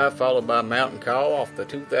Goodbye, followed by Mountain Call off the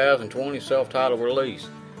 2020 self-titled release.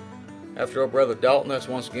 After old brother Dalton, that's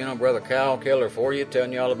once again old brother Kyle Keller for you,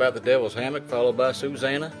 telling y'all about The Devil's Hammock, followed by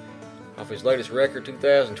Susanna off his latest record,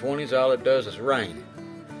 2020's All It Does Is Rain.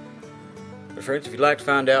 But friends, if you'd like to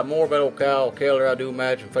find out more about old Kyle Keller, I do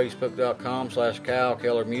imagine Facebook.com/Kyle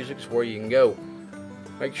Keller Music is where you can go.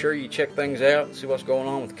 Make sure you check things out and see what's going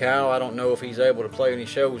on with Kyle. I don't know if he's able to play any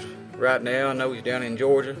shows right now. I know he's down in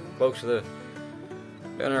Georgia, down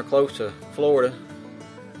there close to Florida.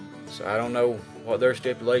 So I don't know what their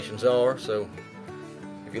stipulations are. So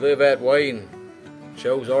if you live that way and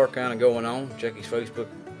shows are kind of going on, check his Facebook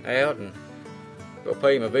out and go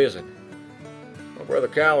pay him a visit. Well, brother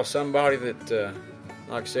Kyle is somebody that,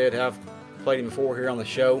 like I said, I've played him before here on the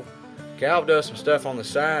show. Kyle does some stuff on the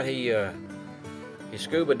side. He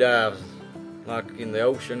scuba dives like in the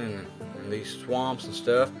ocean and in these swamps and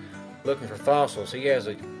stuff, looking for fossils. He has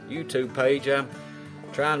a YouTube page. I'm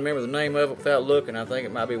trying to remember the name of it without looking. I think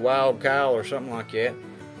it might be Wild Kyle or something like that.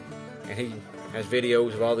 And he has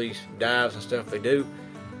videos of all these dives and stuff they do.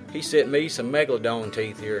 He sent me some megalodon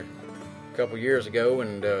teeth here a couple years ago,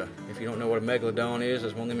 and if you don't know what a megalodon is,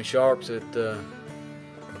 it's one of them sharks that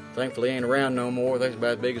thankfully ain't around no more. They're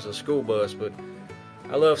about as big as a school bus, but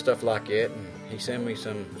I love stuff like that. And he sent me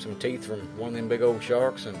some teeth from one of them big old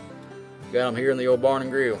sharks, and got them here in the old barn and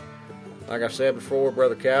grill. Like I said before,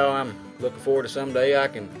 brother Kyle, I'm looking forward to someday I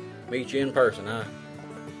can meet you in person. I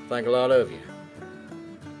think a lot of you.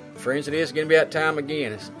 Friends, it is going to be that time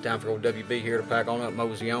again. It's time for old WB here to pack on up,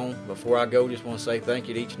 mosey on. Before I go, just want to say thank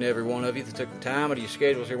you to each and every one of you that took the time out of your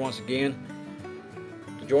schedules here once again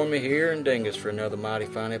to join me here in Dingus for another mighty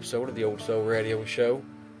fine episode of the Old Soul Radio Show.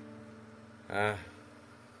 I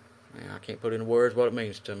can't put into words what it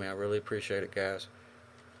means to me. I really appreciate it, guys.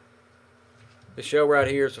 This show right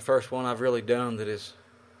here is the first one I've really done that has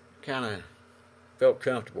kind of felt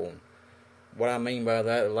comfortable. What I mean by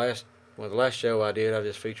that, the last show I did, I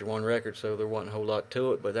just featured one record, so there wasn't a whole lot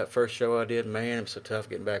to it. But that first show I did, man, it was so tough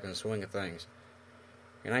getting back in the swing of things.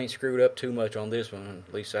 And I ain't screwed up too much on this one.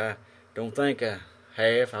 At least I don't think I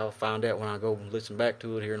have. I'll find out when I go listen back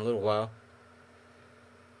to it here in a little while.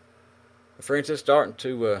 But friends, it's starting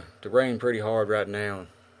to rain pretty hard right now.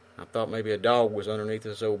 I thought maybe a dog was underneath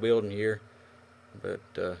this old building here, but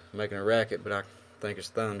making a racket, but I think it's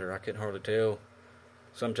thunder. I couldn't hardly tell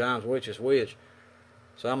sometimes which is which.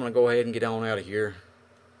 So I'm going to go ahead and get on out of here.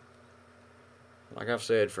 Like I've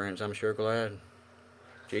said, friends, I'm sure glad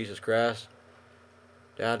Jesus Christ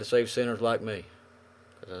died to save sinners like me,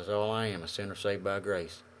 because that's all I am, a sinner saved by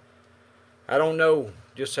grace. I don't know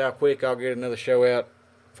just how quick I'll get another show out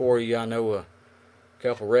for you. I know a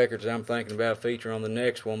couple records I'm thinking about featuring on the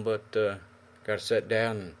next one, but got to sit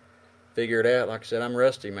down and figure it out. Like I said, I'm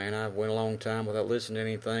rusty, man. I went a long time without listening to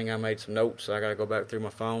anything. I made some notes. So I got to go back through my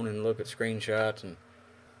phone and look at screenshots. And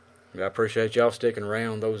I appreciate y'all sticking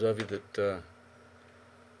around. Those of you that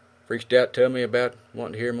reached out to me about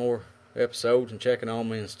wanting to hear more episodes and checking on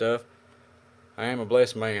me and stuff. I am a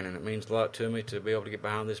blessed man, and it means a lot to me to be able to get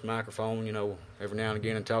behind this microphone, every now and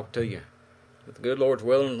again and talk to you. With the good Lord's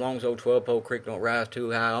willing, as long as old 12-Pole Creek don't rise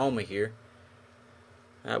too high on me here,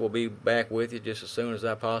 I will be back with you just as soon as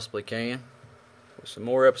I possibly can with some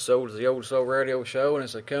more episodes of the Old Soul Radio Show, and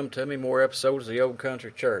as they come to me, more episodes of the Old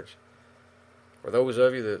Country Church. For those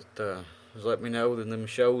of you that has let me know that them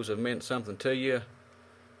shows have meant something to you,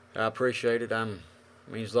 I appreciate it.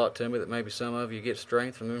 It means a lot to me that maybe some of you get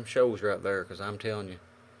strength from them shows right there, because I'm telling you,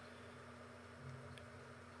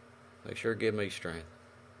 they sure give me strength.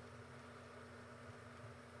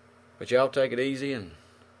 But y'all take it easy, and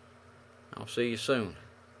I'll see you soon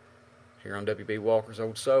here on W.B. Walker's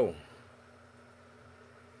Old Soul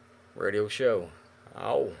Radio Show.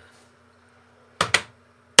 Oh.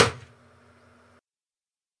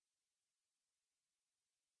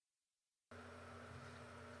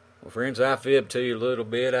 Well, friends, I fibbed to you a little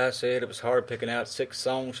bit. I said it was hard picking out 6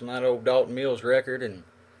 songs from that old Dalton Mills record, and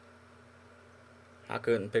I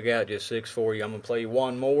couldn't pick out just 6 for you. I'm going to play you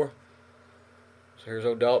one more. So here's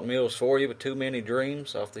old Dalton Mills for you with Too Many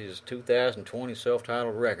Dreams off his 2020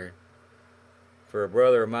 self-titled record. For a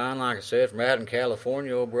brother of mine, like I said, from out in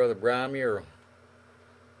California, old brother Brian Murrell.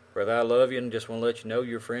 Brother, I love you and just want to let you know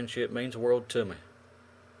your friendship means the world to me.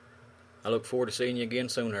 I look forward to seeing you again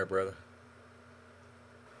soon there, brother.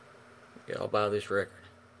 Yeah, I'll buy this record.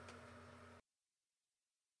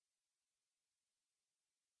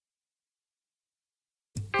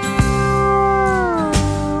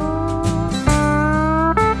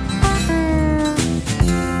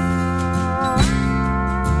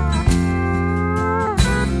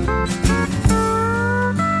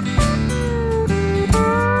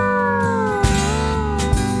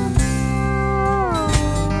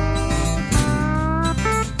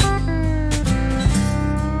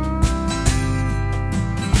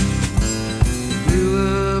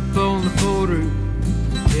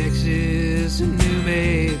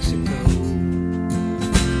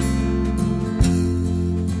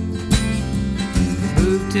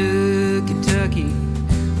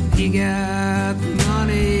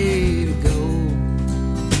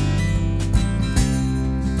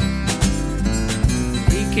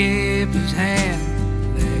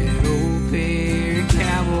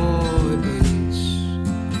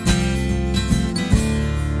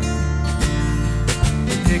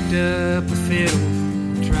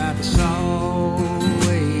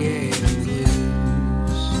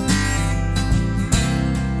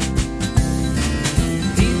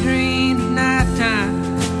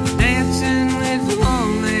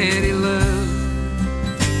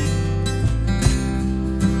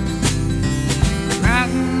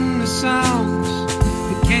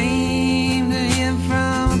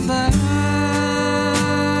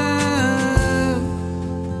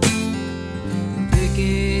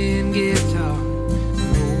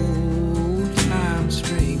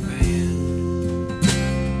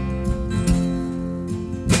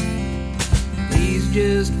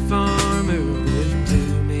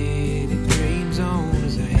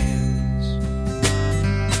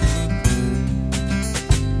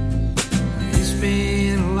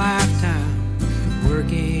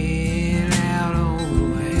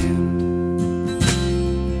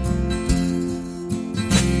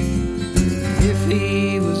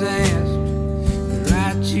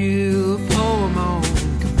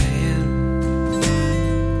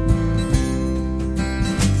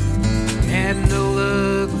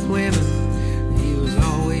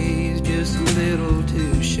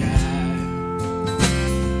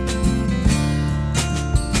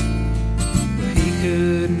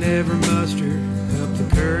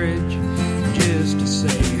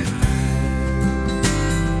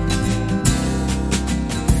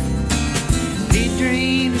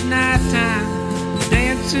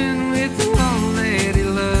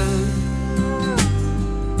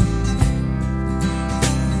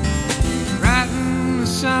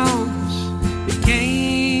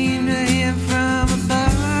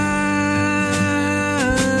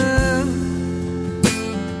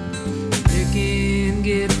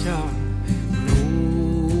 Guitar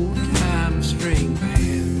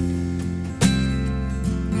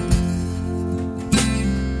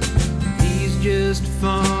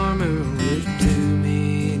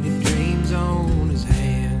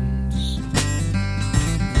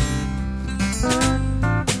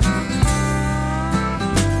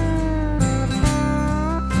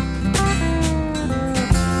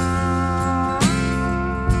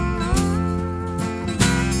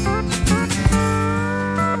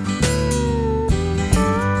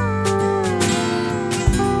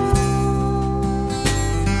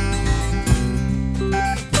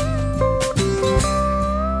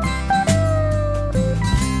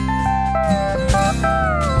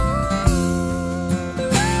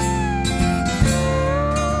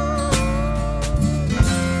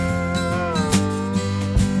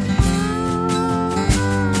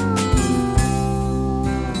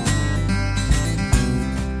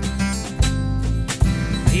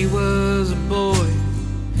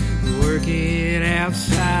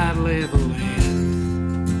outside level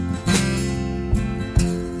land.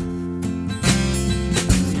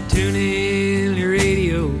 You tune in your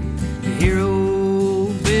radio to hear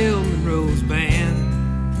old Bill Monroe's band.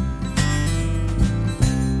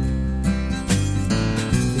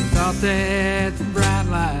 He thought that the bright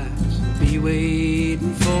lights would be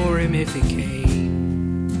waiting for him if he came.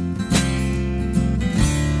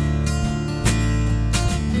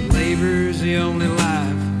 Labor's the only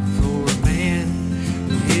life for a man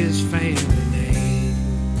with his family name.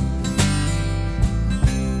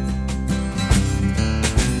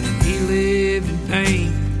 He lived in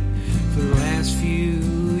pain for the last few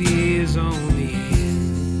years on the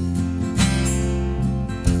end.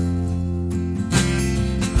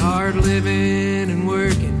 Hard living and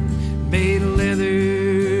working made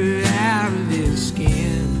leather out of his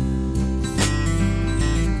skin.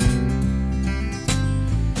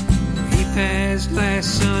 Passed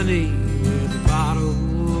last Sunday with a bottle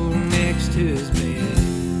next to his bed.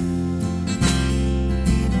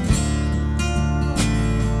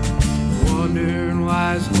 Wondering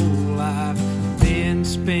why his whole life been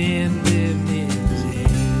spent living in his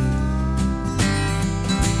head.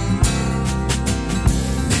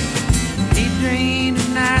 He dreamed of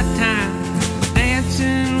nighttime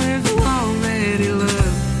dancing with the one that he loved.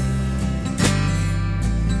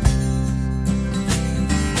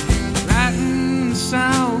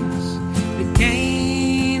 Songs that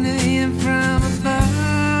came to him from above.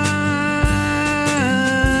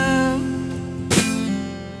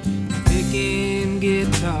 Picking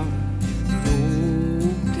guitar,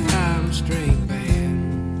 old time string band.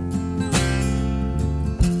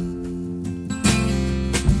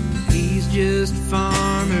 He's just a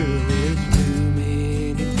farmer with too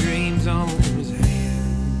many dreams on his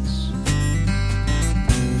hands.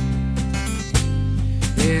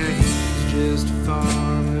 Yeah, just a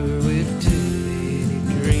farmer with too many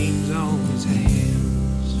dreams on his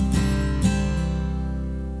hands.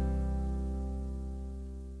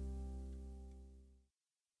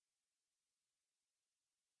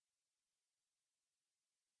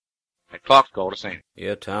 That clock's called us in.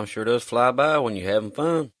 Yeah, time sure does fly by when you're having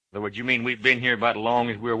fun. So what you mean we've been here about as long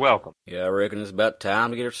as we're welcome? Yeah, I reckon it's about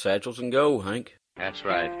time to get our satchels and go, Hank. That's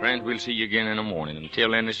right. Friends, we'll see you again in the morning.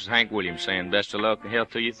 Until then, this is Hank Williams saying best of luck and health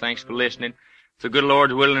to you. Thanks for listening. If the good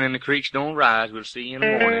Lord's willing and the creeks don't rise, we'll see you in the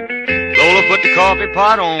morning. Lola, put the coffee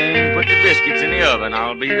pot on, put the biscuits in the oven.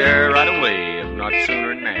 I'll be there right away, if not soon.